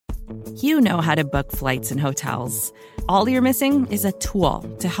You know how to book flights and hotels. All you're missing is a tool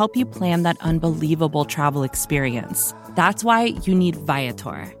to help you plan that unbelievable travel experience. That's why you need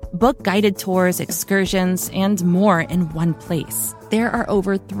Viator. Book guided tours, excursions, and more in one place. There are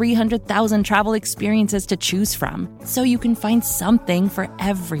over 300,000 travel experiences to choose from, so you can find something for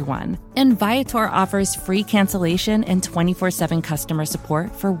everyone. And Viator offers free cancellation and 24/7 customer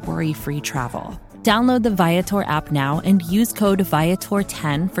support for worry-free travel. Download the Viator app now and use code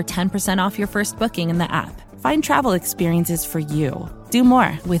Viator10 for 10% off your first booking in the app. Find travel experiences for you. Do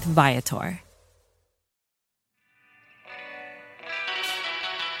more with Viator.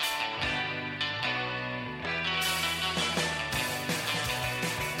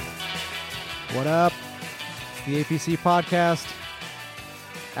 What up? It's the APC podcast.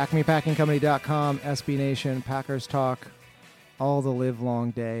 AcmePackingCompany.com, SB Nation, Packers Talk, all the live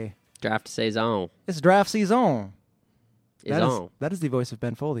long day. Draft saison. It's draft season. That is the voice of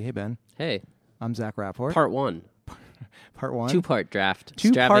Ben Foley. Hey, Ben. Hey. I'm Zach Rapport. Part one. Part one. Two-part draft.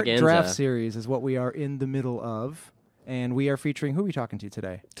 Two-part Stravaganza. draft series is what we are in the middle of. And we are featuring, who are we talking to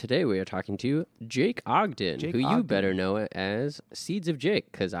today? Today we are talking to Jake Ogden, who you better know as Seeds of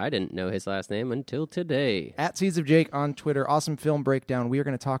Jake, because I didn't know his last name until today. At Seeds of Jake on Twitter. Awesome film breakdown. We are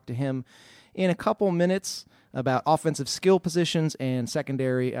going to talk to him in a couple minutes about offensive skill positions and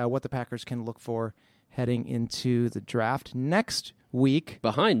secondary, what the Packers can look for heading into the draft. Next week,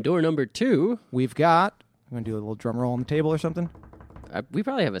 behind door number 2, we've got, I'm going to do a little drum roll on the table or something. We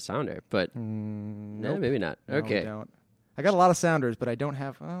probably have a sounder, but nope. No, maybe not. Okay. No, we don't. I got a lot of sounders, but I don't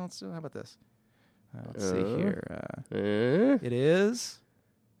have, how about this? Let's see here. It is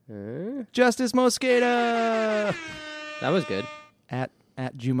Justice Mosqueda. That was good. At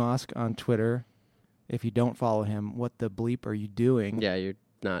Jumosk on Twitter. If you don't follow him, what the bleep are you doing? Yeah, you're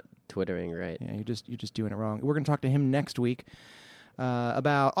not twittering right. Yeah, you're just doing it wrong. We're going to talk to him next week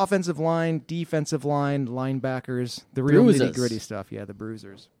about offensive line, defensive line, linebackers, the real nitty-gritty stuff. Yeah, the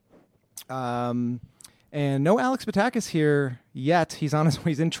bruisers. And no Alex Patakis here yet. He's on his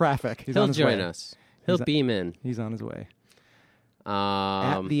way. He's in traffic. He'll join us. He'll beam in. He's on his way.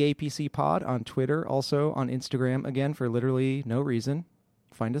 At the APC Pod on Twitter, also on Instagram, again, for literally no reason.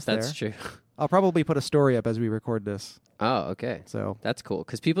 Find us there. That's true. I'll probably put a story up as we record this. Oh, okay. So that's cool,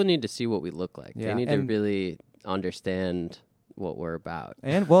 because people need to see what we look like. Yeah, they need to really understand what we're about.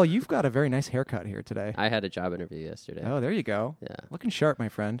 And, well, you've got a very nice haircut here today. I had a job interview yesterday. Oh, there you go. Yeah. Looking sharp, my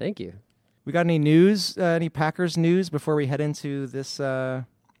friend. Thank you. We got any news, any Packers news before we head into this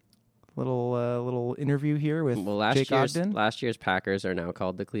little interview here with Jake Ogden? Last year's Packers are now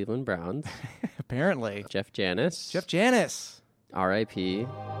called the Cleveland Browns. Apparently. Jeff Janis. R.I.P. R.I.P.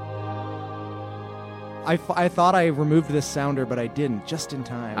 I thought I removed this sounder, but I didn't, just in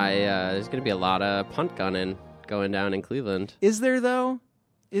time. There's going to be a lot of punt gunning going down in Cleveland. Is there, though?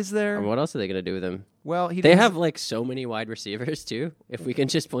 Is there? And what else are they going to do with him? Well, they have like so many wide receivers, too, if we can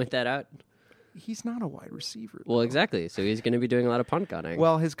just point that out. He's not a wide receiver, though. Well, exactly. So he's going to be doing a lot of punt gunning.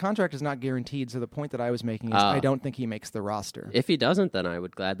 Well, his contract is not guaranteed, so the point that I was making is I don't think he makes the roster. If he doesn't, then I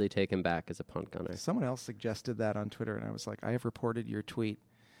would gladly take him back as a punt gunner. Someone else suggested that on Twitter, and I was like, I have reported your tweet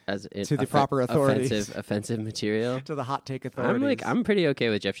to the proper authorities. Offensive material. To the hot take authorities. I'm pretty okay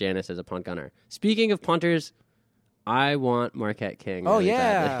with Jeff Janis as a punt gunner. Speaking of punters, I want Marquette King. Oh, really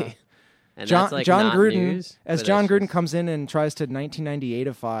yeah. badly. And John Gruden, news, as John Gruden comes in and tries to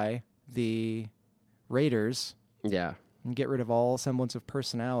 1998ify the Raiders, yeah, and get rid of all semblance of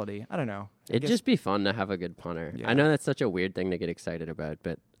personality. I don't know. It'd just be fun to have a good punter. Yeah. I know that's such a weird thing to get excited about,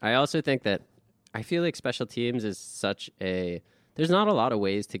 but I also think that I feel like special teams is there's not a lot of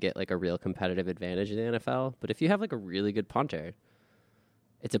ways to get like a real competitive advantage in the NFL, but if you have like a really good punter,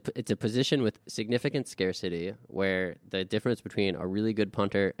 it's a position with significant scarcity where the difference between a really good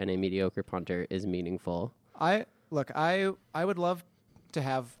punter and a mediocre punter is meaningful. I would love to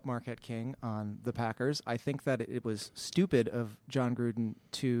have Marquette King on the Packers. I think that it was stupid of John Gruden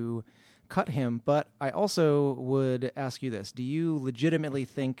to cut him, but I also would ask you this. Do you legitimately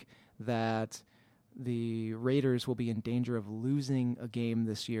think that the Raiders will be in danger of losing a game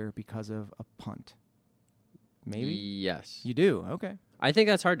this year because of a punt? Maybe? Yes. You do? Okay. I think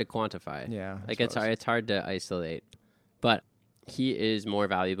that's hard to quantify. Yeah. Like it's hard to isolate. But he is more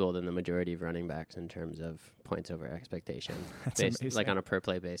valuable than the majority of running backs in terms of points over expectation. That's amazing. Like on a per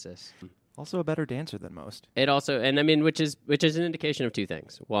play basis. Also a better dancer than most. It also, and I mean, which is an indication of two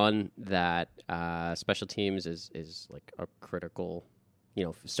things. One, that special teams is like a critical,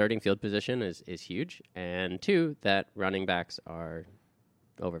 starting field position is huge. And two, that running backs are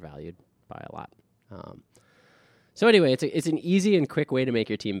overvalued by a lot. So anyway, it's an easy and quick way to make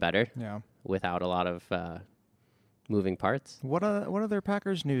your team better. Yeah. Without a lot of moving parts. What other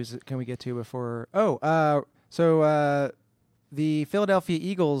Packers news can we get to before? So the Philadelphia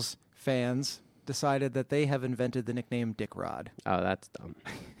Eagles fans decided that they have invented the nickname Dick Rod. Oh, that's dumb.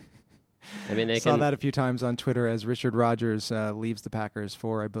 I mean, they saw that a few times on Twitter as Richard Rodgers leaves the Packers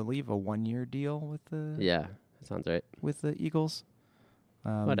for, I believe, a 1-year deal with the that sounds right. with the Eagles.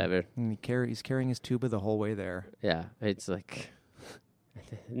 Whatever. And he's carrying his tuba the whole way there. Yeah, it's like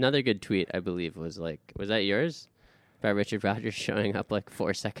another good tweet. I believe was that yours? About Richard Rodgers showing up like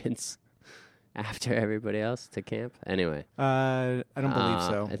 4 seconds after everybody else to camp. Anyway, I don't believe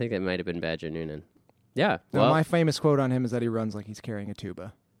so. I think that might have been Badger Noonan. Yeah. No, my famous quote on him is that he runs like he's carrying a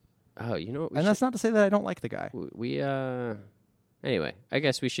tuba. Oh, you know what? And that's not to say that I don't like the guy. Anyway, I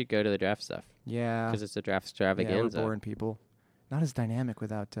guess we should go to the draft stuff. Yeah. Because it's a draft extravaganza. Yeah, we're boring people. Not as dynamic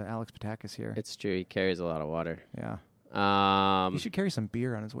without Alex Patakis here. It's true. He carries a lot of water. Yeah. He should carry some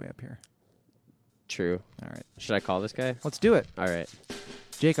beer on his way up here. True. All right. Should I call this guy? Let's do it. All right.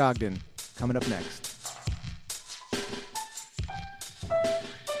 Jake Ogden coming up next.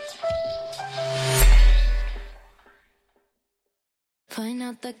 Point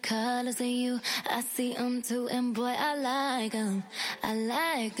out the colors of you, I see them too, and boy, I like them, I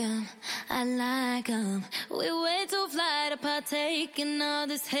like them, I like them. We way too fly to partake in all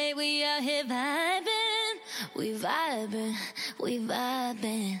this hate, we out here vibing, we vibing, we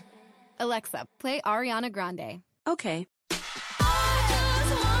vibing. Alexa, play Ariana Grande. Okay.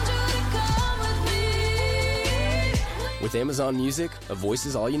 With Amazon Music, a voice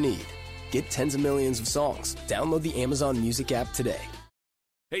is all you need. Get tens of millions of songs. Download the Amazon Music app today.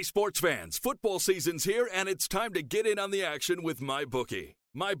 Hey, sports fans, football season's here, and it's time to get in on the action with MyBookie.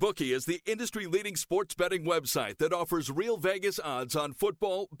 MyBookie is the industry-leading sports betting website that offers real Vegas odds on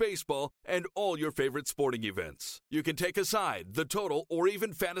football, baseball, and all your favorite sporting events. You can take a side, the total, or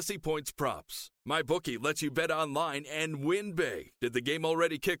even fantasy points props. MyBookie lets you bet online and win big. Did the game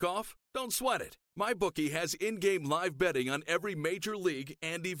already kick off? Don't sweat it. MyBookie has in-game live betting on every major league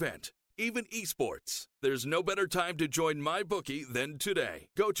and event, even esports. There's no better time to join MyBookie than today.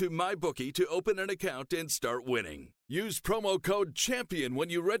 Go to MyBookie to open an account and start winning. Use promo code CHAMPION when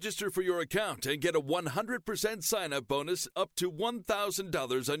you register for your account and get a 100% sign-up bonus up to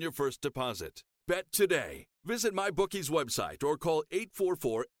 $1,000 on your first deposit. Bet today. Visit MyBookie's website or call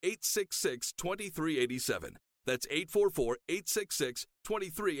 844-866-2387. That's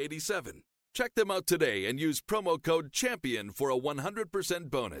 844-866-2387. Check them out today and use promo code CHAMPION for a 100%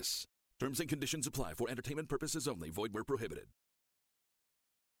 bonus. Terms and conditions apply for entertainment purposes only. Void where prohibited.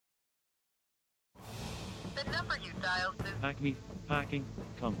 The number you dialed is Acme Packing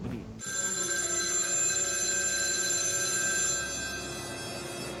Company.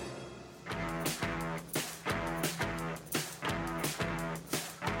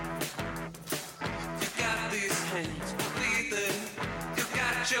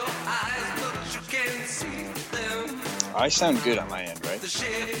 I sound good on my end, right?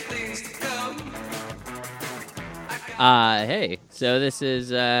 Hey, so this is,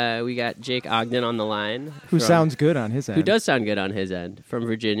 we got Jake Ogden on the line. Who sounds good on his end. Who does sound good on his end, from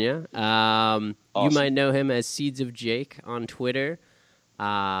Virginia. Awesome. You might know him as Seeds of Jake on Twitter.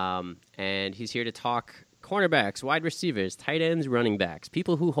 And he's here to talk cornerbacks, wide receivers, tight ends, running backs,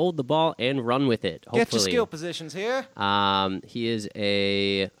 people who hold the ball and run with it, hopefully. Get your skill positions here. He is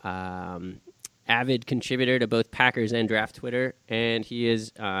a avid contributor to both Packers and Draft Twitter, and he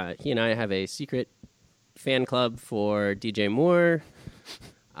and I have a secret fan club for DJ Moore,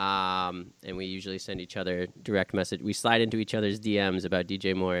 and we usually send each other direct message. We slide into each other's DMs about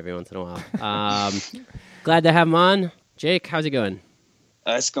DJ Moore every once in a while. Glad to have him on. Jake, how's it going?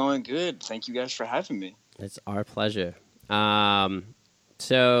 It's going good. Thank you guys for having me. It's our pleasure. So,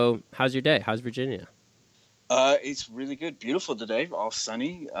 how's your day? How's Virginia? It's really good. Beautiful today. All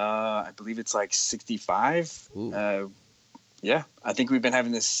sunny. I believe it's like 65. Yeah, I think we've been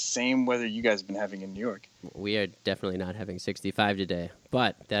having the same weather you guys have been having in New York. We are definitely not having 65 today,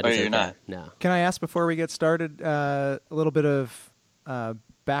 but that is okay. You're not? No. Can I ask before we get started a little bit of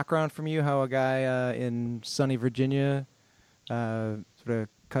background from you? How a guy in sunny Virginia sort of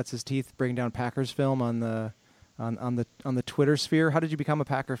cuts his teeth breaking down Packers film on the Twitter sphere. How did you become a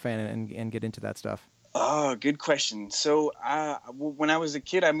Packer fan and get into that stuff? Oh, good question. So when I was a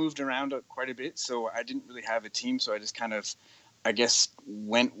kid, I moved around quite a bit, so I didn't really have a team, so I just kind of, I guess,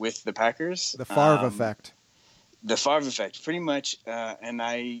 went with the Packers. The Favre effect. The Favre effect, pretty much. And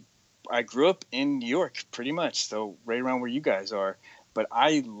I grew up in New York, pretty much, so right around where you guys are. But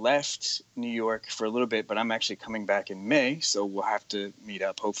I left New York for a little bit, but I'm actually coming back in May, so we'll have to meet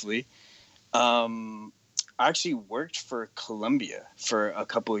up, hopefully. I actually worked for Columbia for a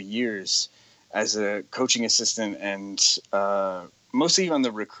couple of years as a coaching assistant and mostly on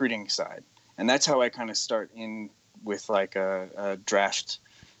the recruiting side. And that's how I kind of start in with like a draft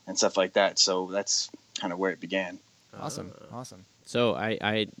and stuff like that. So that's kind of where it began. Awesome. So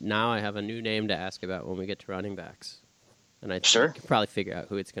I now have a new name to ask about when we get to running backs. And I think Sure. you can probably figure out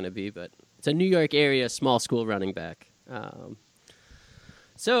who it's going to be, but it's a New York area small school running back. But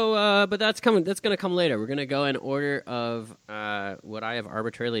that's going to come later. We're going to go in order of what I have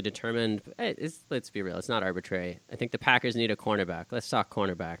arbitrarily determined. Let's be real, it's not arbitrary. I think the Packers need a cornerback. Let's talk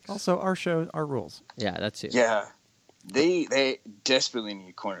cornerbacks. Also, our show, our rules. Yeah, that's it. Yeah, they desperately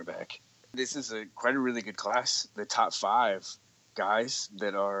need cornerback. This is quite a really good class. The top 5 guys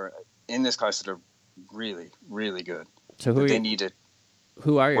that are in this class that are really, really good. So who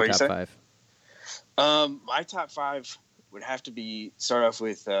are your top 5? My top 5 would have to start off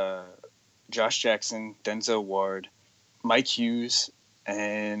with Josh Jackson, Denzel Ward, Mike Hughes,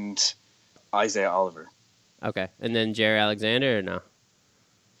 and Isaiah Oliver. Okay, and then Jerry Alexander or no?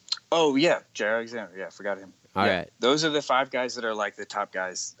 Oh yeah, Jerry Alexander. Yeah, I forgot him. All right. Those are the 5 guys that are like the top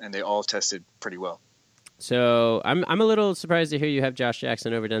guys, and they all tested pretty well. So I'm a little surprised to hear you have Josh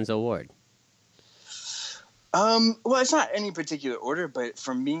Jackson over Denzel Ward. Well, it's not any particular order, but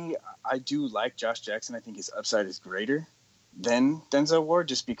for me, I do like Josh Jackson. I think his upside is greater than Denzel Ward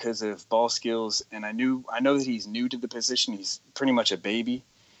just because of ball skills. And I know that he's new to the position. He's pretty much a baby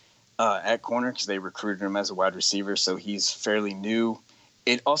at corner because they recruited him as a wide receiver. So he's fairly new.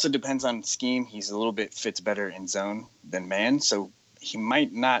 It also depends on scheme. He's a little bit fits better in zone than man. So he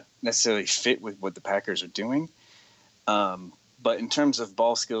might not necessarily fit with what the Packers are doing. But in terms of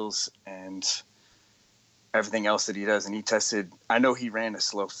ball skills and everything else that he does, and he tested, I know he ran a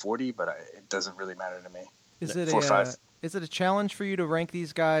slow 40, but it doesn't really matter to me. Is it a challenge for you to rank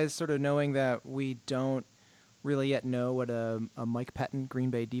these guys, sort of knowing that we don't really yet know what a Mike Pettin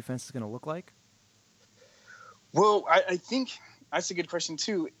Green Bay defense is going to look like? Well, I think that's a good question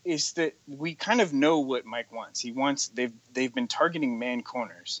too, is that we kind of know what Mike wants. They've been targeting man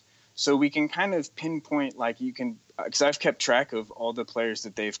corners. So we can kind of pinpoint, like you can, because I've kept track of all the players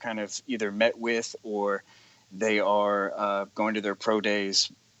that they've kind of either met with or they are going to their pro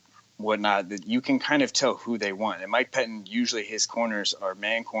days, whatnot, that you can kind of tell who they want. And Mike Pettin, usually his corners are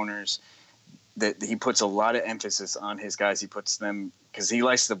man corners that he puts a lot of emphasis on his guys. He puts them because he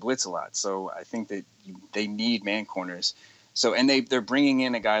likes to blitz a lot. So I think that they need man corners. So, and they're bringing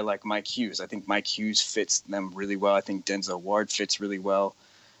in a guy like Mike Hughes. I think Mike Hughes fits them really well. I think Denzel Ward fits really well.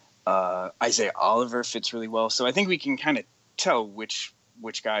 Isaiah Oliver fits really well. So I think we can kind of tell which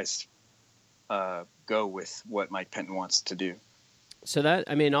guys go with what Mike Pettin wants to do. So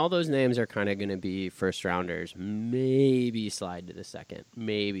all those names are kind of going to be first rounders, maybe slide to the second,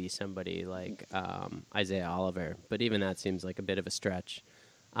 maybe somebody like Isaiah Oliver, but even that seems like a bit of a stretch.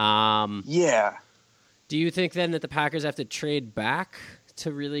 Yeah. Do you think then that the Packers have to trade back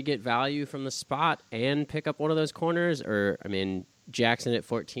to really get value from the spot and pick up one of those corners? Or, Jackson at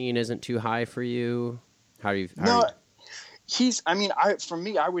 14 isn't too high for you? For me,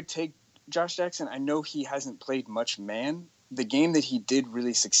 I would take Josh Jackson. I know he hasn't played much man. The game that he did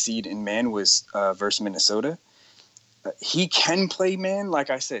really succeed in man was versus Minnesota. He can play man. Like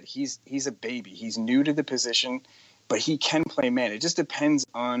I said, he's a baby. He's new to the position, but he can play man. It just depends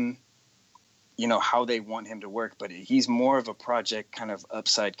on, how they want him to work. But he's more of a project kind of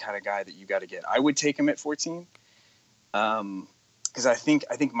upside kind of guy that you got to get. I would take him at 14. Because I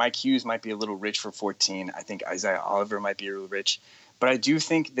think Mike Hughes might be a little rich for 14. I think Isaiah Oliver might be a little rich. But I do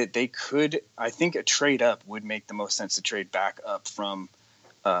think that I think a trade up would make the most sense to trade back up from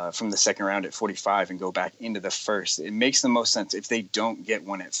the second round at 45 and go back into the first. It makes the most sense if they don't get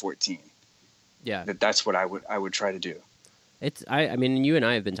one at 14. Yeah. That's what I would try to do. You and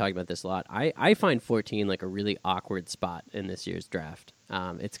I have been talking about this a lot. I find 14 like a really awkward spot in this year's draft.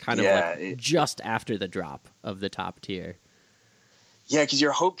 It's kind of just after the drop of the top tier. Yeah,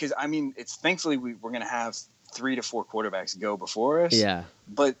 because it's thankfully we're going to have 3 to 4 quarterbacks go before us. Yeah.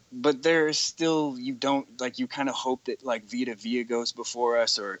 But there's still, you kind of hope that like Vita Vea goes before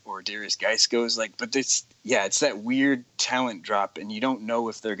us or Darius Geis goes but it's that weird talent drop and you don't know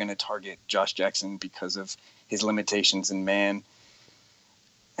if they're going to target Josh Jackson because of his limitations in man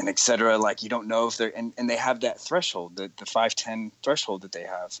and et cetera. Like you don't know if they're, and they have that threshold, the 5'10" threshold that they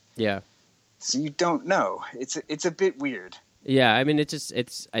have. Yeah. So you don't know. It's a bit weird. Yeah.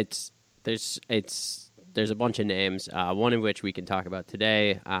 There's a bunch of names, one of which we can talk about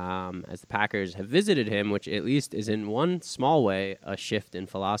today, as the Packers have visited him, which at least is in one small way a shift in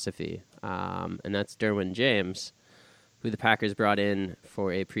philosophy, and that's Derwin James. who the Packers brought in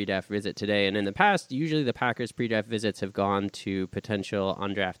for a pre-draft visit today. And in the past, usually the Packers pre-draft visits have gone to potential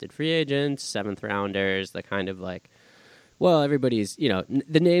undrafted free agents, seventh rounders, the kind of like, well, everybody's,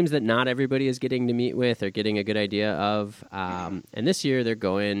 the names that not everybody is getting to meet with or getting a good idea of. And this year they're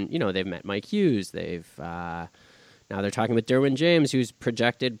going, they've met Mike Hughes. Now they're talking with Derwin James, who's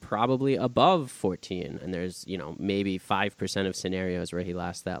projected probably above 14. And there's, maybe 5% of scenarios where he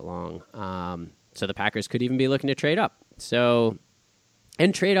lasts that long. So the Packers could even be looking to trade up.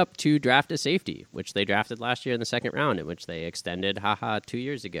 And trade up to draft a safety, which they drafted last year in the second round, in which they extended 2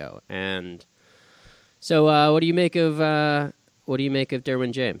 years ago. And so, what do you make of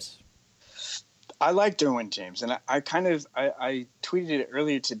Derwin James? I like Derwin James, and I tweeted it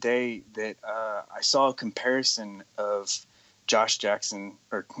earlier today that I saw a comparison of Josh Jones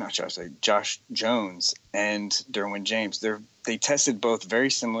and Derwin James. They tested both very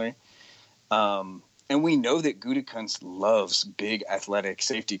similarly. And we know that Gutekunst loves big athletic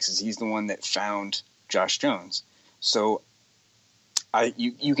safety because he's the one that found Josh Jones. So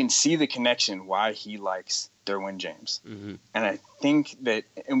you can see the connection why he likes Derwin James. Mm-hmm. And I think that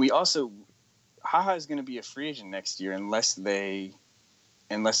 – and we also – HaHa is going to be a free agent next year unless they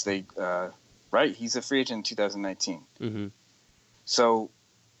right, he's a free agent in 2019. Mm-hmm. So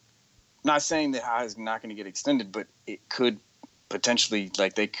not saying that HaHa is not going to get extended, but it could – potentially,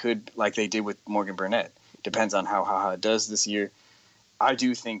 like they did with Morgan Burnett. Depends on how HaHa does this year. I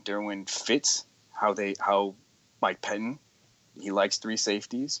do think Derwin fits how Mike Pettin. He likes 3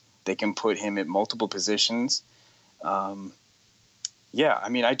 safeties. They can put him at multiple positions. I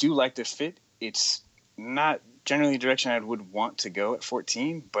do like the fit. It's not generally the direction I would want to go at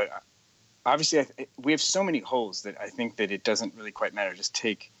 14, but obviously we have so many holes that I think that it doesn't really quite matter. Just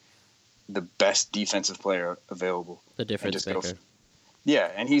take the best defensive player available. The difference maker.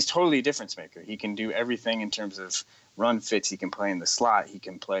 And he's totally a difference maker. He can do everything in terms of run fits. He can play in the slot. He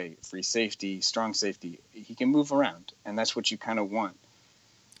can play free safety, strong safety. He can move around, and that's what you kind of want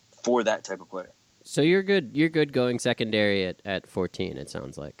for that type of player. So you're good. You're good going secondary at 14. It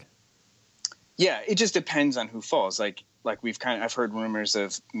sounds like. Yeah, it just depends on who falls. Like I've heard rumors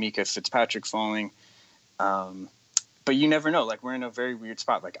of Mika Fitzpatrick falling. But you never know. Like, we're in a very weird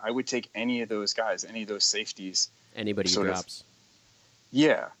spot. Like, I would take any of those guys, any of those safeties. Anybody who drops.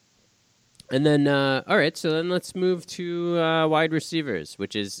 Yeah. And then, all right, so then let's move to wide receivers,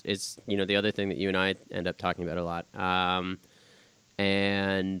 which is the other thing that you and I end up talking about a lot.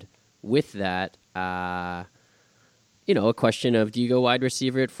 And with that, a question of, do you go wide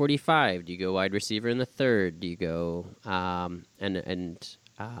receiver at 45? Do you go wide receiver in the third? Do you go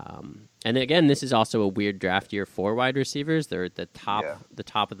and again, this is also a weird draft year for wide receivers. They're at the top. Yeah. The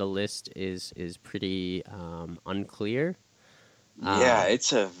top of the list is pretty unclear. Yeah,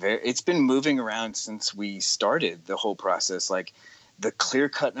 it's been moving around since we started the whole process. Like, the clear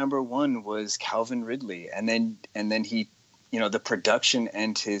cut number 1 was Calvin Ridley, and then he, the production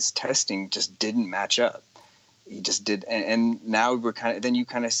and his testing just didn't match up. He just did, and now you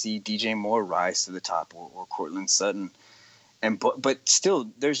kind of see DJ Moore rise to the top, or Courtland Sutton. But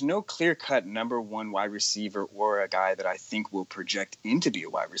still, there's no clear-cut number 1 wide receiver or a guy that I think will project into be a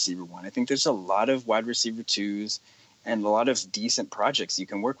wide receiver 1. I think there's a lot of wide receiver 2s and a lot of decent projects you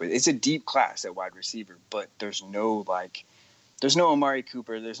can work with. It's a deep class at wide receiver, but there's no Amari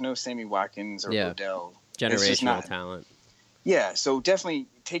Cooper, there's no Sammy Watkins or Odell. Generational talent. Yeah, so definitely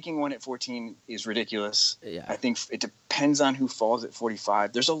taking one at 14 is ridiculous. Yeah. I think it depends on who falls at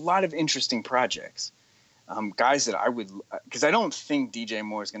 45. There's a lot of interesting projects. Guys that I would, because I don't think DJ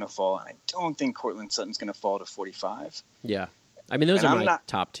Moore is going to fall, and I don't think Courtland Sutton's going to fall to 45. Yeah. I mean, those are my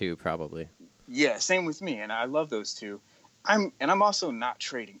top 2 probably. Yeah, same with me, and I love those 2. I'm also not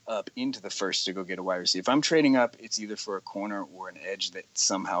trading up into the first to go get a wide receiver. If I'm trading up, it's either for a corner or an edge that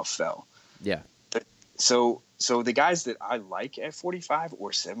somehow fell. Yeah. But so the guys that I like at 45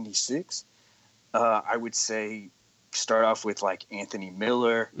 or 76, I would say start off with like Anthony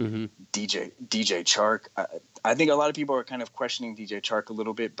Miller, mm-hmm. DJ Chark. I think a lot of people are kind of questioning DJ Chark a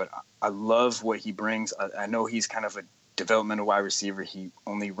little bit, but I love what he brings. I know he's kind of a developmental wide receiver. He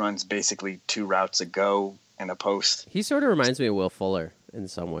only runs basically 2 routes a go and a post. He sort of reminds me of Will Fuller in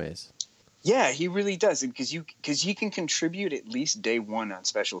some ways. Yeah, he really does, because he can contribute at least day 1 on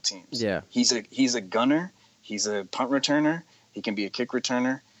special teams. Yeah, he's a gunner. He's a punt returner. He can be a kick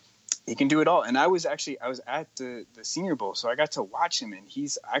returner. He can do it all. And I was at the Senior Bowl, so I got to watch him, and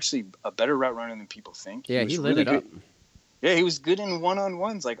he's actually a better route runner than people think. Yeah, he lit it up. Yeah, he was good in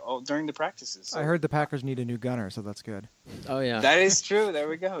one-on-ones, like all during the practices. So. I heard the Packers need a new gunner, so that's good. Oh yeah, that is true. There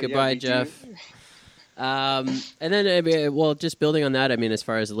we go. Goodbye, Jeff. And then, I mean, well, just building on that, I mean, as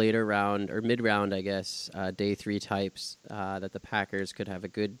far as later round or mid round, I guess, day 3 types that the Packers could have a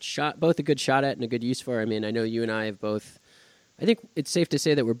good shot at and a good use for. I mean, I know you and I have both. I think it's safe to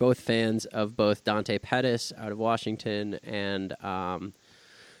say that we're both fans of both Dante Pettis out of Washington and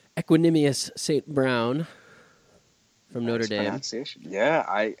Equanimous St. Brown from Notre Dame.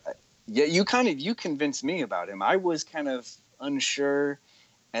 Yeah, you convinced me about him. I was kind of unsure,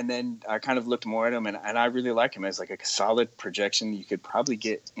 and then I kind of looked more at him, and I really like him as like a solid projection. You could probably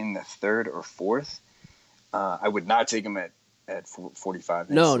get in the 3rd or 4th. I would not take him at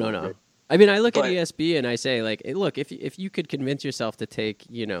 45. No. I mean, I look at ESB and I say, like, look, if you could convince yourself to take,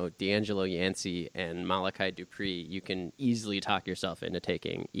 D'Angelo Yancey and Malachi Dupre, you can easily talk yourself into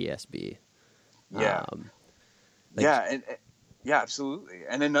taking ESB. Yeah. Yeah, absolutely.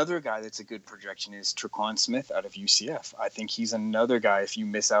 And another guy that's a good projection is Tre'Quan Smith out of UCF. I think he's another guy, if you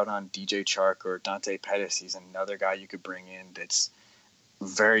miss out on DJ Chark or Dante Pettis, he's another guy you could bring in that's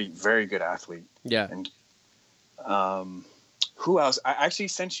very, very good athlete. Yeah. And who else? I actually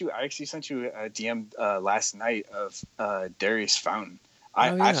sent you a DM last night of Darius Fountain. I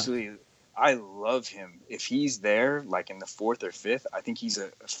love him. If he's there, like in the 4th or 5th, I think he's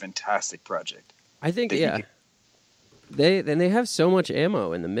a fantastic project. I think, They have so much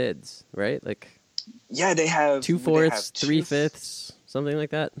ammo in the mids, right? Like, yeah, they have 2 4ths, 3 5ths, something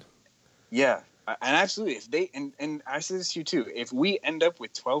like that. Yeah, and absolutely. If they and I said this to you too. If we end up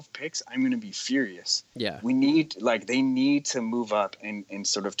with 12 picks, I'm going to be furious. Yeah, they need to move up and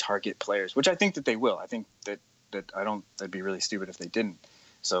sort of target players, which I think that they will. I think that that'd be really stupid if they didn't.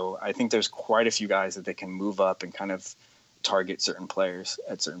 So I think there's quite a few guys that they can move up and kind of target certain players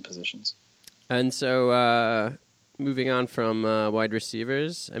at certain positions. And so. Moving on from wide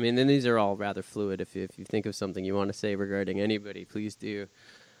receivers, I mean, then these are all rather fluid. If you think of something you want to say regarding anybody, please do.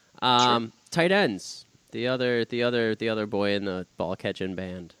 Sure. Tight ends, the other boy in the ball catching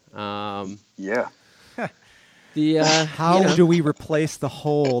band. Yeah. How do we replace the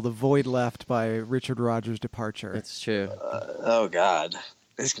void left by Richard Rodgers' departure? That's true. Oh God.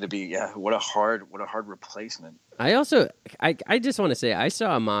 It's going to be, what a hard replacement. I just want to say, I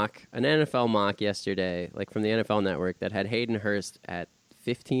saw an NFL mock yesterday, like from the NFL Network, that had Hayden Hurst at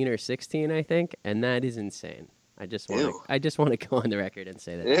 15 or 16, I think, and that is insane. I just want to go on the record and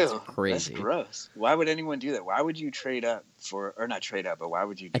say that that's crazy. That's gross. Why would anyone do that? Why would you trade up not trade up, but why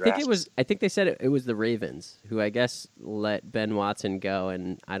would you draft? I think they said it was the Ravens, who I guess let Ben Watson go,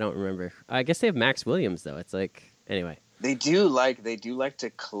 and I don't remember. I guess they have Max Williams, though. It's like, anyway. They do like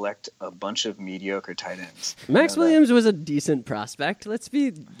to collect a bunch of mediocre tight ends. Max Williams was a decent prospect. Let's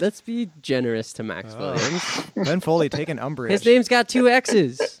be generous to Max Williams. Ben Foley taking umbrage. His name's got 2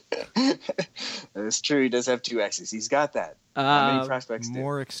 X's. That's true. He does have 2 X's. He's got that. How many prospects do?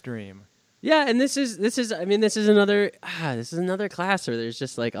 More extreme. Yeah, and this is another class where there's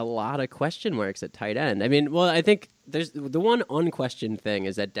just like a lot of question marks at tight end. I mean, well, I think there's the one unquestioned thing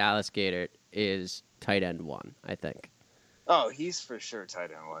is that Dallas Goedert is tight end 1, I think. Oh, he's for sure tight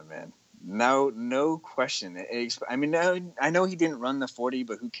end 1, man. No question. I mean, I know he didn't run the 40,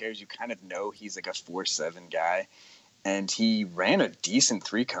 but who cares? You kind of know he's like a 4.7 guy, and he ran a decent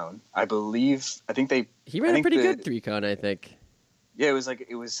 3-cone. I think he ran a pretty good 3-cone. I think. Yeah,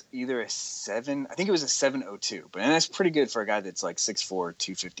 it was either a 7. I think it was a 7.02, but that's pretty good for a guy that's like 6'4",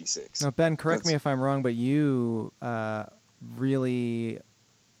 256. Now, Ben, correct me if I'm wrong, but you really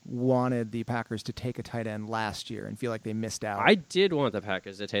wanted the Packers to take a tight end last year and feel like they missed out. I did want the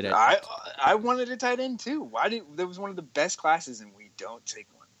Packers to take it. I wanted a tight end too. That was one of the best classes, and we don't take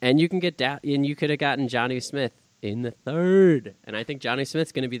one. And you can you could have gotten Johnny Smith in the 3rd, and I think Johnny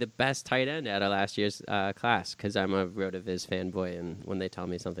Smith's going to be the best tight end out of last year's class because I'm a RotoViz fanboy, and when they tell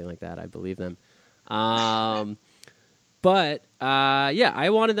me something like that, I believe them. But, I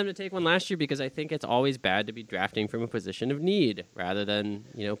wanted them to take one last year because I think it's always bad to be drafting from a position of need rather than,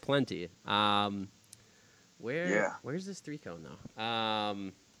 plenty. Where's this 3-cone,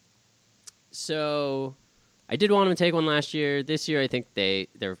 though? So I did want them to take one last year. This year, I think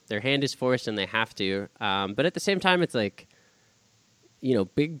their hand is forced and they have to. But at the same time, it's like,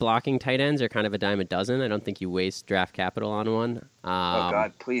 big blocking tight ends are kind of a dime a dozen. I don't think you waste draft capital on one. Oh,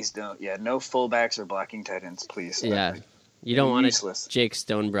 God, please don't. Yeah, no fullbacks or blocking tight ends, please. Yeah. You don't want to Jake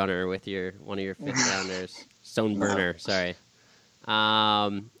Stonebrunner with one of your 5th rounders. Stoneburner, sorry.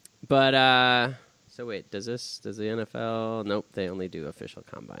 So wait, does the NFL? Nope, they only do official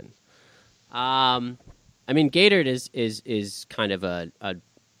combine. I mean, Goedert is kind of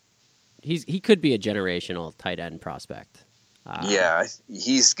he could be a generational tight end prospect. Yeah,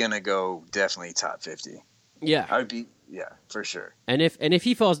 he's gonna go definitely top 50. Yeah, Yeah, for sure. And if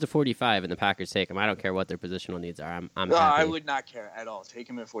he falls to 45 and the Packers take him, I don't care what their positional needs are. I'm happy. I would not care at all. Take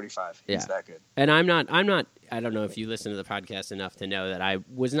him at 45. He's that good. And I'm not. I don't know if you listen to the podcast enough to know that I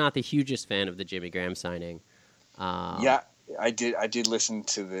was not the hugest fan of the Jimmy Graham signing. Yeah, I did. I did listen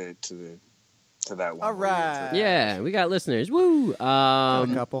to that one. All right. Yeah, we got listeners. Woo. A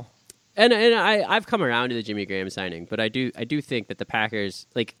couple. And I've come around to the Jimmy Graham signing, but I do think that the Packers,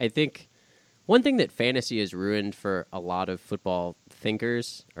 like, I think one thing that fantasy has ruined for a lot of football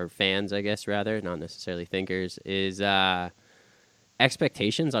thinkers, or fans, I guess, rather, not necessarily thinkers, is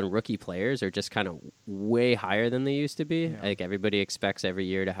expectations on rookie players are just kind of way higher than they used to be. Yeah. Like, everybody expects every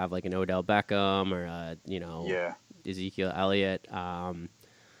year to have, like, an Odell Beckham or, Ezekiel Elliott.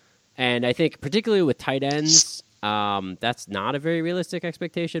 And I think particularly with tight ends, that's not a very realistic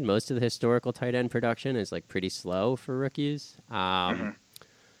expectation. Most of the historical tight end production is like pretty slow for rookies.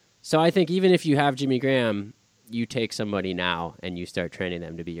 So I think even if you have Jimmy Graham, you take somebody now and you start training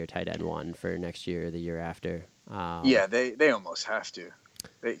them to be your tight end one for next year or the year after. They almost have to,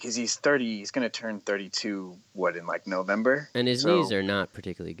 because he's 30. He's going to turn 32. In like November? And his knees are not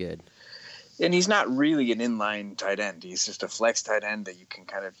particularly good. And he's not really an inline tight end. He's just a flex tight end that you can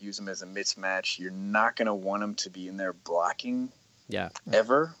kind of use him as a mismatch. You're not going to want him to be in there blocking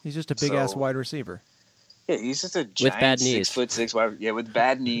ever. He's just a big-ass wide receiver. Yeah, he's just a giant with bad knees. 6'6" wide. Yeah, with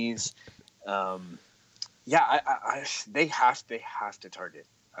bad knees. They have to target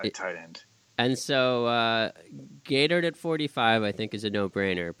a tight end. And so Gatorade at 45, I think, is a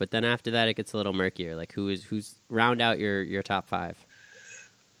no-brainer. But then after that, it gets a little murkier. Like, who's round out your top five?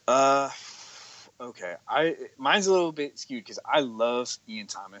 Okay, mine's a little bit skewed because I love Ian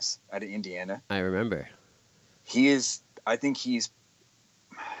Thomas out of Indiana. I remember. I think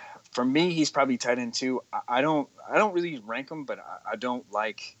for me, he's probably tight end 2. I don't really rank him, but I don't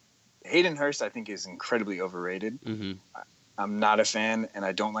like Hayden Hurst. I think is incredibly overrated. Mm-hmm. I'm not a fan, and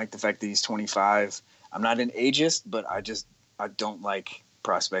I don't like the fact that he's 25. I'm not an ageist, but I don't like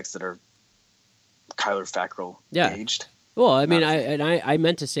prospects that are Kyler Fackrell aged. Well, I mean, I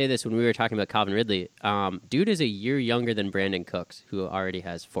meant to say this when we were talking about Calvin Ridley. Dude is a year younger than Brandon Cooks, who already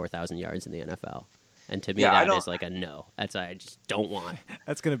has 4,000 yards in the NFL. And to me, that is like a no. I just don't want.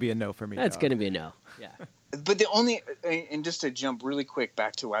 That's going to be a no for me. That's going to be a no. Yeah. But and just to jump really quick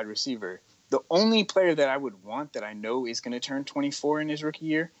back to wide receiver, the only player that I would want that I know is going to turn 24 in his rookie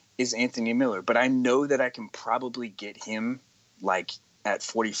year is Anthony Miller. But I know that I can probably get him like at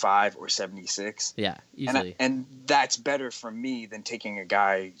 45 or 76. Yeah, easily. And that's better for me than taking a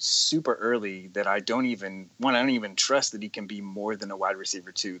guy super early that I don't even trust that he can be more than a wide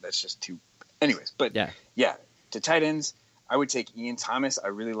receiver 2. That's just too. Anyways, but yeah, to tight ends, I would take Ian Thomas. I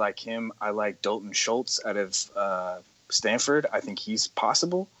really like him. I like Dalton Schultz out of Stanford. I think he's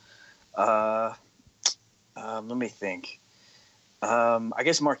possible. Let me think. I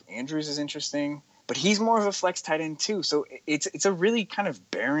guess Mark Andrews is interesting. But he's more of a flex tight end too, so it's a really kind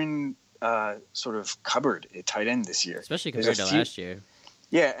of barren sort of cupboard at tight end this year, especially compared to last year.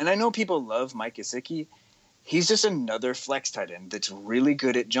 Yeah, and I know people love Mike Gesicki. He's just another flex tight end that's really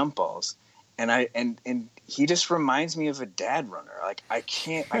good at jump balls, and he just reminds me of a dad runner. Like I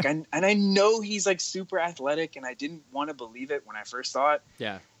can't, and I know he's like super athletic, and I didn't want to believe it when I first saw it.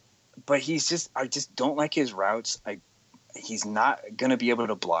 Yeah, but I just don't like his routes. He's not gonna be able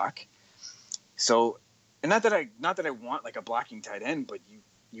to block. So, and not that I want like a blocking tight end, but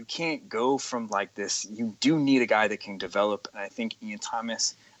you can't go from like this. You do need a guy that can develop. And I think Ian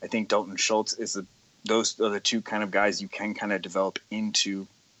Thomas, I think Dalton Schultz those are the two kind of guys you can kind of develop into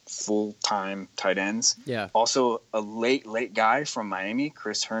full-time tight ends. Yeah. Also a late guy from Miami,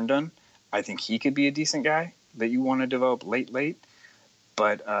 Chris Herndon. I think he could be a decent guy that you want to develop late.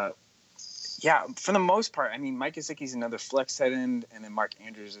 But yeah, for the most part, I mean, Mike Gesicki's another flex tight end, and then Mark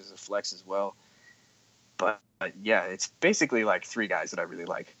Andrews is a flex as well. But yeah, it's basically like 3 guys that I really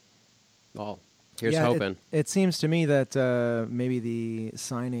like. Well, here's hoping. It seems to me that maybe the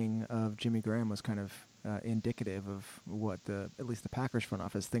signing of Jimmy Graham was kind of indicative of what at least the Packers front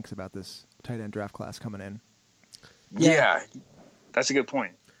office thinks about this tight end draft class coming in. Yeah, that's a good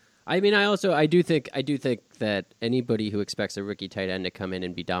point. I mean, I do think that anybody who expects a rookie tight end to come in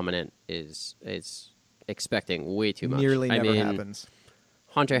and be dominant is expecting way too much. Nearly never happens.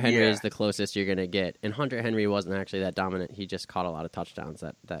 Hunter Henry is the closest you're going to get, and Hunter Henry wasn't actually that dominant. He just caught a lot of touchdowns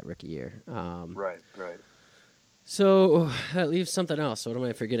that rookie year. Right. So that leaves something else. What am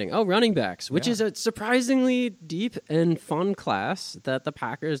I forgetting? Oh, running backs, which is a surprisingly deep and fun class that the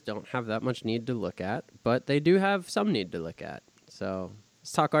Packers don't have that much need to look at, but they do have some need to look at. So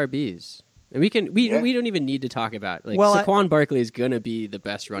let's talk RBs. And we don't even need to talk about Saquon Barkley is going to be the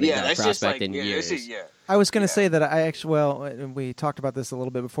best running back prospect in years. I was going to say that we talked about this a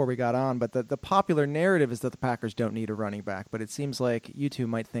little bit before we got on, but the popular narrative is that the Packers don't need a running back, but it seems like you two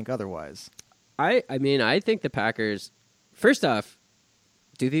might think otherwise. I think the Packers, first off,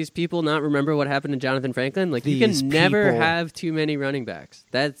 do these people not remember what happened to Jonathan Franklin? Like, you can never have too many running backs.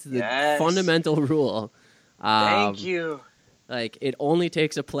 That's the fundamental rule. Thank you. Like, it only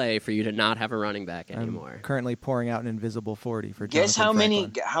takes a play for you to not have a running back anymore. I'm currently pouring out an invisible 40 for Jonathan Guess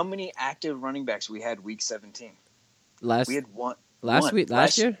Franklin. how many active running backs we had week 17? We had one. Last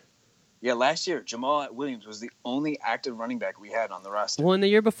year? Yeah, last year. Jamal Williams was the only active running back we had on the roster. Well, in the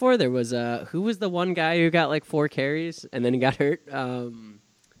year before, there was who was the one guy who got like 4 carries and then he got hurt? Can't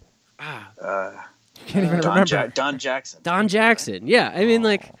even remember. Don Jackson. Don Jackson. Yeah, I mean,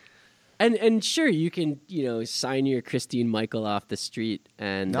 like... And sure, you can, sign your Christine Michael off the street,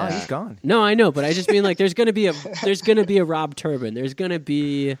 and no, he's gone. No, I know, but I just mean like there's gonna be a Rob Turbin. There's gonna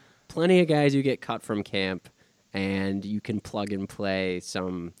be plenty of guys who get cut from camp, and you can plug and play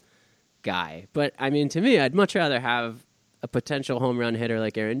some guy. But I mean, to me, I'd much rather have a potential home run hitter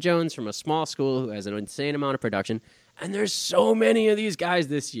like Aaron Jones from a small school who has an insane amount of production. And there's so many of these guys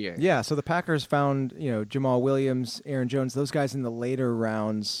this year. Yeah, so the Packers found, Jamal Williams, Aaron Jones, those guys in the later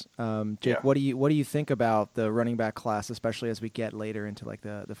rounds. Jake, what do you think about the running back class, especially as we get later into like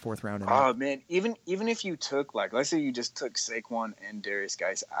the 4th round? Man, even if you took let's say you just took Saquon and Darius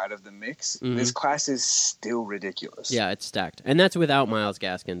Guice out of the mix, this class is still ridiculous. Yeah, it's stacked, and that's without Myles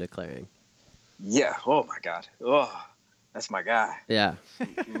Gaskin declaring. Yeah. Oh my God. Oh, that's my guy. Yeah.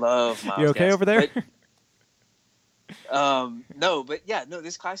 Love Myles. You okay Gaskin. over there? No,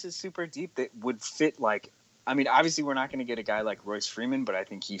 this class is super deep that would fit obviously we're not going to get a guy like Royce Freeman, but I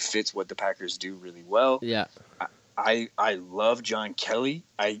think he fits what the Packers do really well. Yeah. I love John Kelly.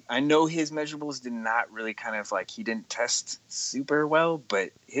 I know his measurables did not really he didn't test super well,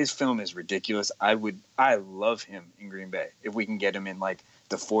 but his film is ridiculous. I love him in Green Bay. If we can get him in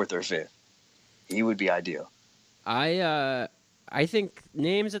the 4th or 5th, he would be ideal. I think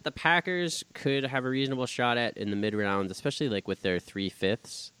names that the Packers could have a reasonable shot at in the mid-rounds, especially with their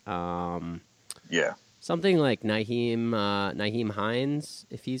 3/5. Yeah. Something like Nyheim Hines,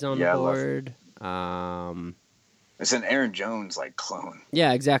 if he's on the board. It's an Aaron Jones clone.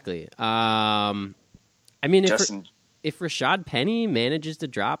 Yeah, exactly. I mean, if Rashad Penny manages to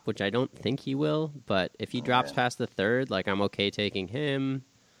drop, which I don't think he will, but if he drops past the 3rd, I'm okay taking him.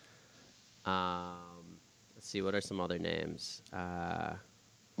 See, what are some other names?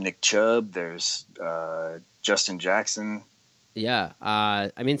 Nick Chubb. There's Justin Jackson. Yeah.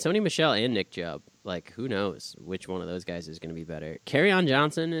 I mean, Sony Michel and Nick Chubb. Who knows which one of those guys is going to be better? Kerryon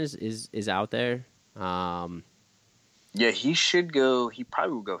Johnson is out there. Yeah, he should go. He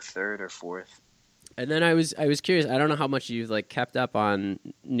probably will go 3rd or 4th. And then I was curious. I don't know how much you've kept up on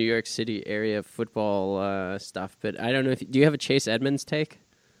New York City area football stuff, but I don't know do you have a Chase Edmonds take?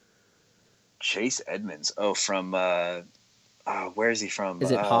 Chase Edmonds. Oh, from where is he from?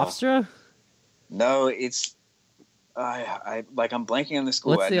 Is it Hofstra? No, it's I'm blanking on the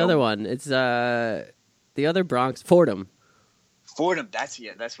school. What's the other one? It's the other Bronx Fordham. That's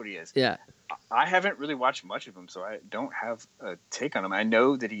what he is. Yeah. I haven't really watched much of him, so I don't have a take on him. I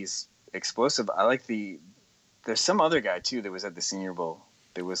know that he's explosive. I like there's some other guy too that was at the Senior Bowl.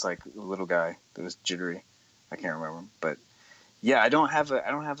 There was a little guy that was jittery. I can't remember him, but yeah, I don't have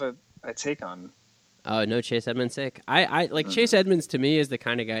a take on. Oh, no Chase Edmonds take? I Chase Edmonds to me is the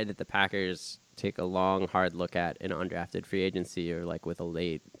kind of guy that the Packers take a long, hard look at in undrafted free agency or with a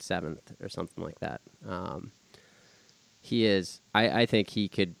late 7th or something like that. He is. I think he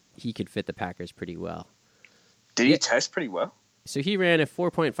could fit the Packers pretty well. Did he test pretty well? So he ran a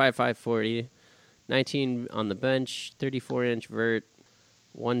 4.55 40, 19 on the bench, 34-inch vert,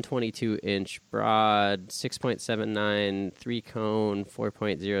 122-inch broad, 6.79 3-cone,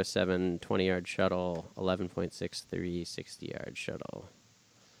 4.07 20-yard shuttle, 11.63 60-yard shuttle.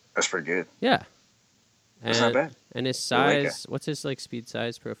 That's pretty good. Yeah. That's not bad. And his size, what's his speed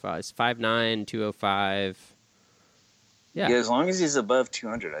size profile? It's 5'9", 205. Yeah, as long as he's above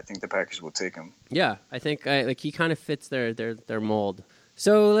 200, I think the Packers will take him. Yeah, I think he kind of fits their mold.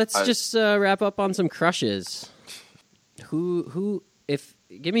 So let's just wrap up on some crushes.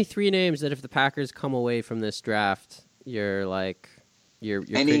 Give me 3 names that if the Packers come away from this draft, you're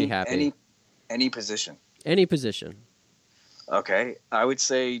pretty happy. Any position. Any position. Okay, I would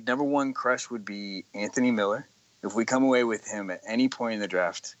say number 1 crush would be Anthony Miller. If we come away with him at any point in the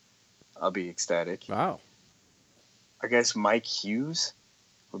draft, I'll be ecstatic. Wow. I guess Mike Hughes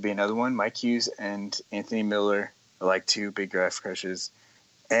would be another one. Mike Hughes and Anthony Miller are 2 big draft crushes.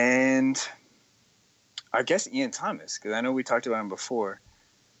 And I guess Ian Thomas, because I know we talked about him before.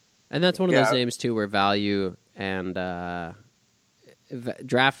 And that's one of those names, too, where value and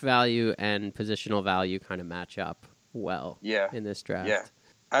draft value and positional value kind of match up well in this draft. Yeah,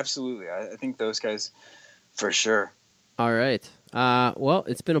 absolutely. I think those guys for sure. All right. Well,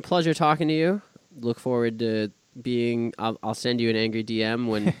 it's been a pleasure talking to you. Look forward to I'll send you an angry DM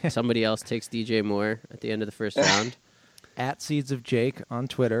when somebody else takes DJ Moore at the end of the first round. At Seeds of Jake on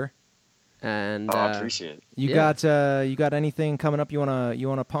Twitter. And I appreciate it. You got anything coming up you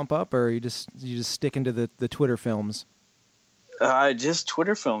wanna pump up, or you just sticking to the Twitter films? Just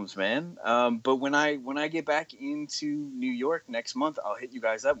Twitter films, man. But when I get back into New York next month, I'll hit you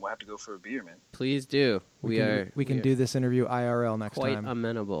guys up. We'll have to go for a beer, man. Please do. We can do this interview IRL next time. Quite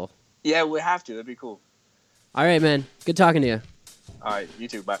amenable. Yeah, we have to. That'd be cool. All right, man. Good talking to you. All right, you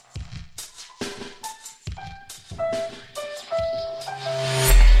too. Bye.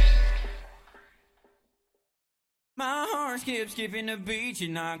 My heart skips skipping the beat.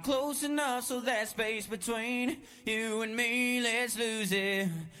 You're not close enough, so that space between you and me, let's lose it.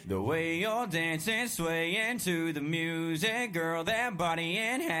 The way you're dancing, swaying to the music, girl, that body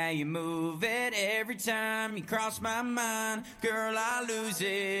and how you move it. Every time you cross my mind, girl, I lose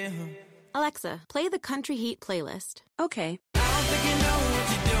it. Alexa, play the Country Heat playlist. Okay. I don't think you know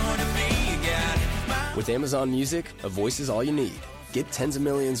what you're doing to me. You got With Amazon Music, a voice is all you need. Get tens of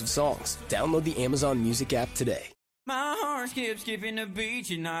millions of songs. Download the Amazon Music app today. my heart skips skipping the beat.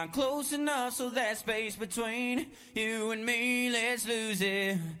 You're not close enough, so that space between you and me, let's lose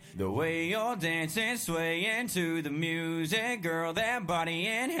it. The way you're dancing, swaying to the music, girl, that body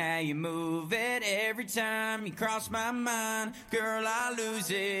and how you move it. Every time you cross my mind, girl, I lose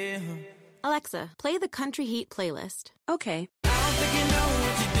it. Alexa, play the Country Heat playlist. Okay. I don't think you know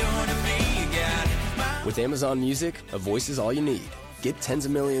what you're doing to me. You got With Amazon Music, a voice is all you need. Get tens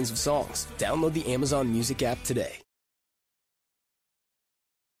of millions of songs. Download the Amazon Music app today.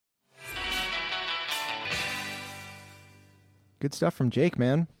 Good stuff from Jake,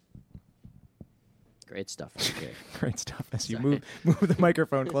 man. Great stuff from Jake. Great stuff. As you move the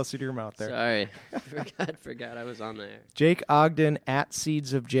microphone closer to your mouth there. Sorry. Forgot I was on there. Jake Ogden at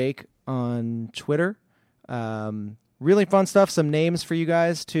Seeds of Jake on Twitter. Really fun stuff. Some names for you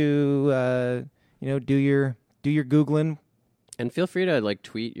guys to do your Googling. And feel free to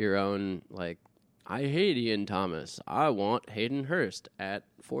tweet your own I hate Ian Thomas. I want Hayden Hurst at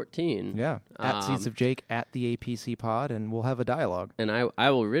 14. Yeah. At Seeds of Jake at the APC pod, and we'll have a dialogue. And I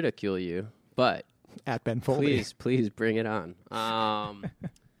will ridicule you, but at Ben Foley. Please bring it on.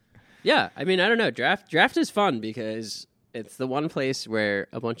 Yeah, I mean, I don't know. Draft is fun because it's the one place where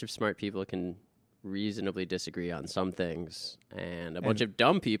a bunch of smart people can reasonably disagree on some things, and a bunch of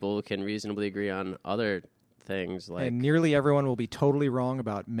dumb people can reasonably agree on other things. And nearly everyone will be totally wrong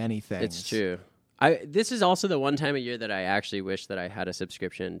about many things. It's true. This is also the one time a year that I actually wish that I had a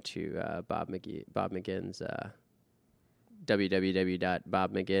subscription to Bob McGinn's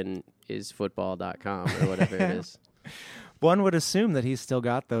www.bobmcginnisfootball.com or whatever it is. One would assume that he's still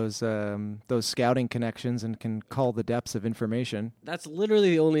got those scouting connections and can call the depths of information. That's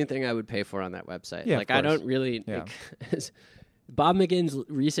literally the only thing I would pay for on that website. Yeah, I don't really... Bob McGinn's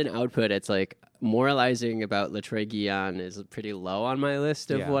recent output, it's moralizing about Latroy Guion is pretty low on my list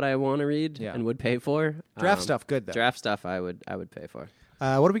of what I want to read and would pay for. Draft stuff, good though. Draft stuff, I would pay for.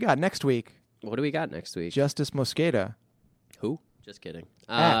 What do we got next week? Justice Mosqueda. Who? Just kidding.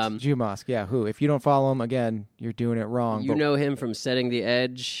 At Jumosk, yeah, who? If you don't follow him, again, you're doing it wrong. You know him from Setting the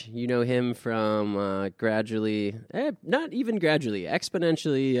Edge. You know him from exponentially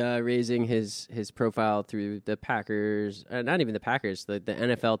raising his profile through the Packers, not even the Packers, the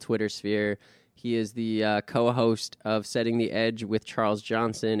NFL Twitter sphere. He is the co-host of Setting the Edge with Charles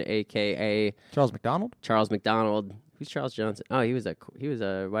Johnson, a.k.a. Charles McDonald? Charles McDonald. Who's Charles Johnson? Oh, he was a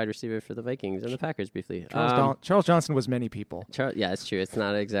wide receiver for the Vikings and the Packers briefly. Charles Johnson was many people. Yeah, it's true. It's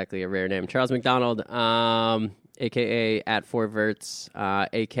not exactly a rare name. Charles McDonald, a.k.a. at 4verts,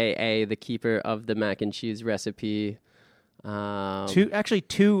 a.k.a. the keeper of the mac and cheese recipe. Two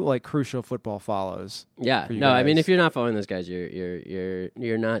crucial football follows. Yeah, no, guys. I mean if you're not following those guys, you're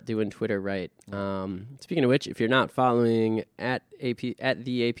not doing Twitter right. Speaking of which, if you're not following at the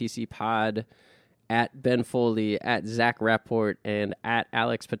APC pod, at Ben Foley, at Zach Rapport, and at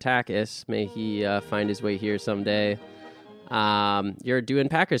Alex Patakis, may he find his way here someday. You're doing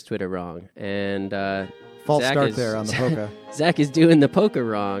Packers Twitter wrong, and false start there on the Poca. Zach is doing the Poca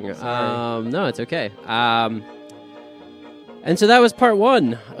wrong. No, it's okay. And so that was part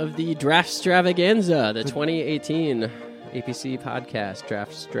one of the Draft Stravaganza, the 2018 APC podcast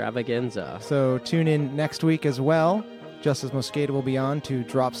Draft Stravaganza. So tune in next week as well. Justice Mosqueda will be on to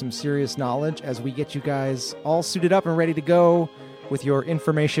drop some serious knowledge as we get you guys all suited up and ready to go with your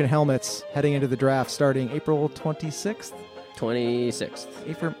information helmets heading into the draft starting April 26th.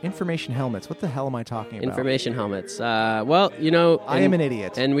 26th. Information helmets. What the hell am I talking about? Information helmets. Well, you know... I am an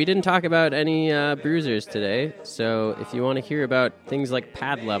idiot. And we didn't talk about any bruisers today, so if you want to hear about things like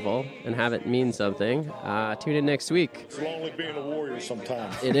pad level and have it mean something, tune in next week. It's lonely being a warrior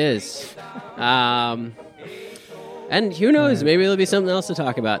sometimes. It is. And who knows, maybe there'll be something else to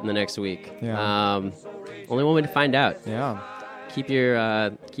talk about in the next week. Yeah. Only one way to find out. Yeah. Keep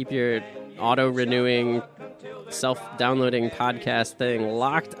your auto-renewing, self-downloading podcast thing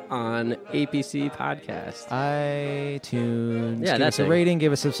locked on APC Podcast. iTunes. Yeah, give that's us a rating,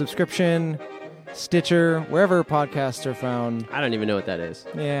 give us a subscription. Stitcher, wherever podcasts are found. I don't even know what that is.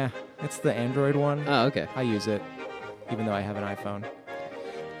 Yeah, it's the Android one. Oh, okay. I use it, even though I have an iPhone.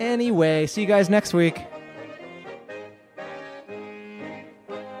 Anyway, see you guys next week.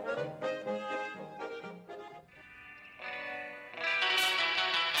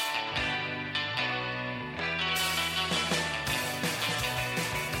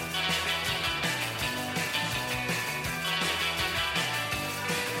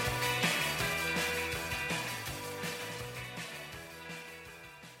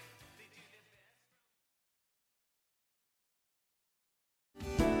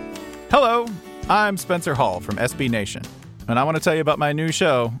 Hello, I'm Spencer Hall from SB Nation, and I want to tell you about my new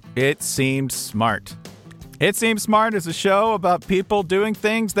show, It Seemed Smart. It Seemed Smart is a show about people doing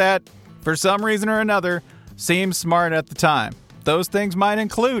things that, for some reason or another, seem smart at the time. Those things might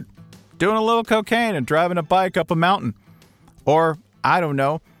include doing a little cocaine and driving a bike up a mountain. Or, I don't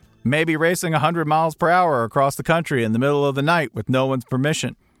know, maybe racing 100 miles per hour across the country in the middle of the night with no one's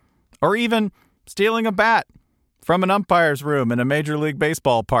permission. Or even stealing a bat from an umpire's room in a Major League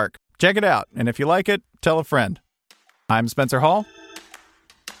Baseball park. Check it out, and if you like it, tell a friend. I'm Spencer Hall.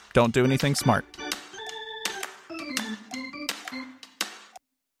 Don't do anything smart.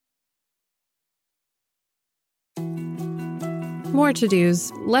 More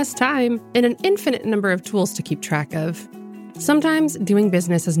to-dos, less time, and an infinite number of tools to keep track of. Sometimes doing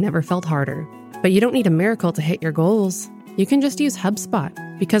business has never felt harder, but you don't need a miracle to hit your goals. You can just use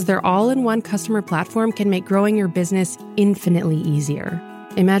HubSpot, because their all-in-one customer platform can make growing your business infinitely easier.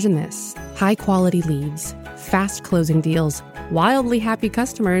 Imagine this: high-quality leads, fast closing deals, wildly happy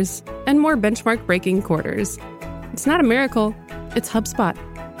customers, and more benchmark-breaking quarters. It's not a miracle, it's HubSpot.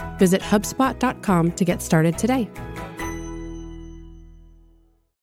 Visit HubSpot.com to get started today.